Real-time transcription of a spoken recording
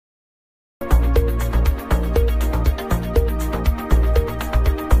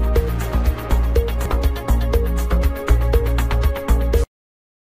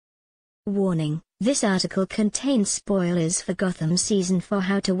Warning: this article contains spoilers for Gotham Season 4.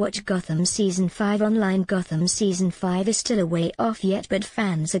 How to watch Gotham Season 5 online. Gotham Season 5 is still a way off yet, but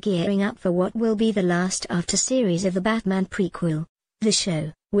fans are gearing up for what will be the last after-series of the Batman prequel. The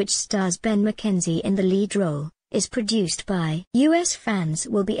show, which stars Ben McKenzie in the lead role, is produced by US fans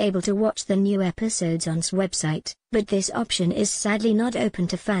will be able to watch the new episodes on its website, but this option is sadly not open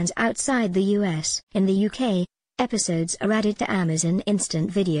to fans outside the US. In the UK, episodes are added to Amazon Instant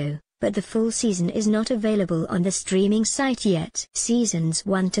Video, but the full season is not available on the streaming site yet. Seasons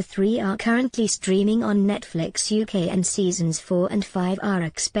 1 to 3 are currently streaming on Netflix UK, and seasons 4 and 5 are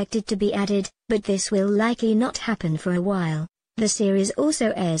expected to be added, but this will likely not happen for a while. The series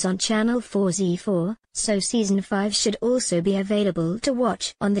also airs on Channel 4Z4, so Season 5 should also be available to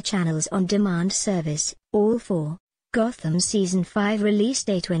watch on the channel's on-demand service, All 4. Gotham Season 5 release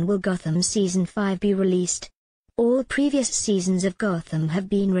date. When will Gotham Season 5 be released? All previous seasons of Gotham have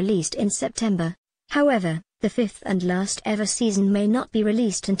been released in September. However, the fifth and last ever season may not be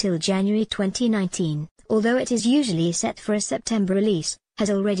released until January 2019, although it is usually set for a September release, has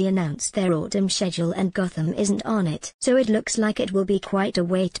already announced their autumn schedule and Gotham isn't on it. So it looks like it will be quite a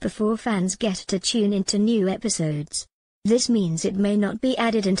wait before fans get to tune into new episodes. This means it may not be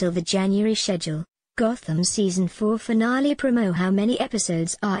added until the January schedule. Gotham Season 4 finale promo. How many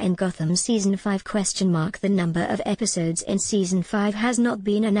episodes are in Gotham Season 5? The number of episodes in Season 5 has not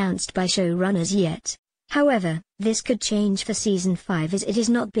been announced by showrunners yet. However, this could change for Season 5 as it is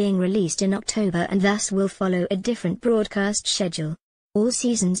not being released in October and thus will follow a different broadcast schedule. All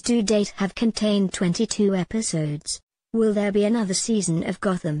seasons to date have contained 22 episodes. Will there be another season of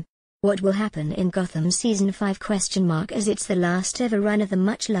Gotham? What will happen in Gotham Season 5? As it's the last ever run of the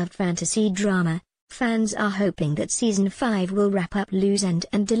much-loved fantasy drama, fans are hoping that Season 5 will wrap up loose end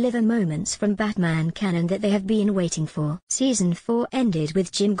and deliver moments from Batman canon that they have been waiting for. Season 4 ended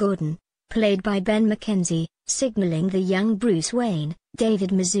with Jim Gordon, played by Ben McKenzie, signaling the young Bruce Wayne, David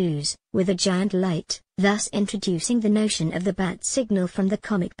Mazouz, with a giant light, thus introducing the notion of the bat signal from the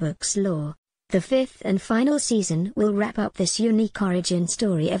comic book's lore. The fifth and final season will wrap up this unique origin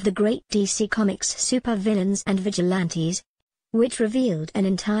story of the great DC Comics supervillains and vigilantes, which revealed an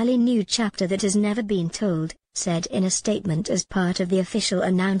entirely new chapter that has never been told, said in a statement as part of the official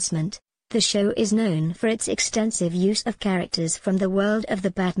announcement. The show is known for its extensive use of characters from the world of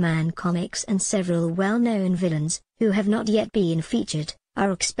the Batman comics, and several well-known villains, who have not yet been featured,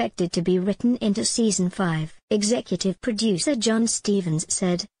 are expected to be written into Season 5. Executive producer John Stevens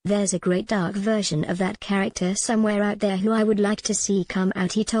said, "There's a great dark version of that character somewhere out there who I would like to see come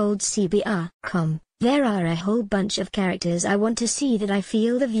out." He told CBR.com. "There are a whole bunch of characters I want to see that I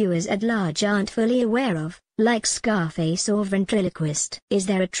feel the viewers at large aren't fully aware of, like Scarface or Ventriloquist." Is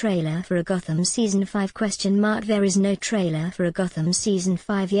there a trailer for a Gotham Season 5? There is no trailer for a Gotham Season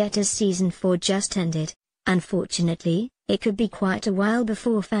 5 yet, as Season 4 just ended. Unfortunately, it could be quite a while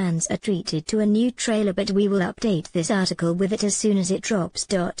before fans are treated to a new trailer, but we will update this article with it as soon as it drops.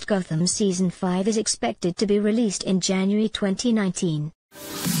 Gotham Season 5 is expected to be released in January 2019.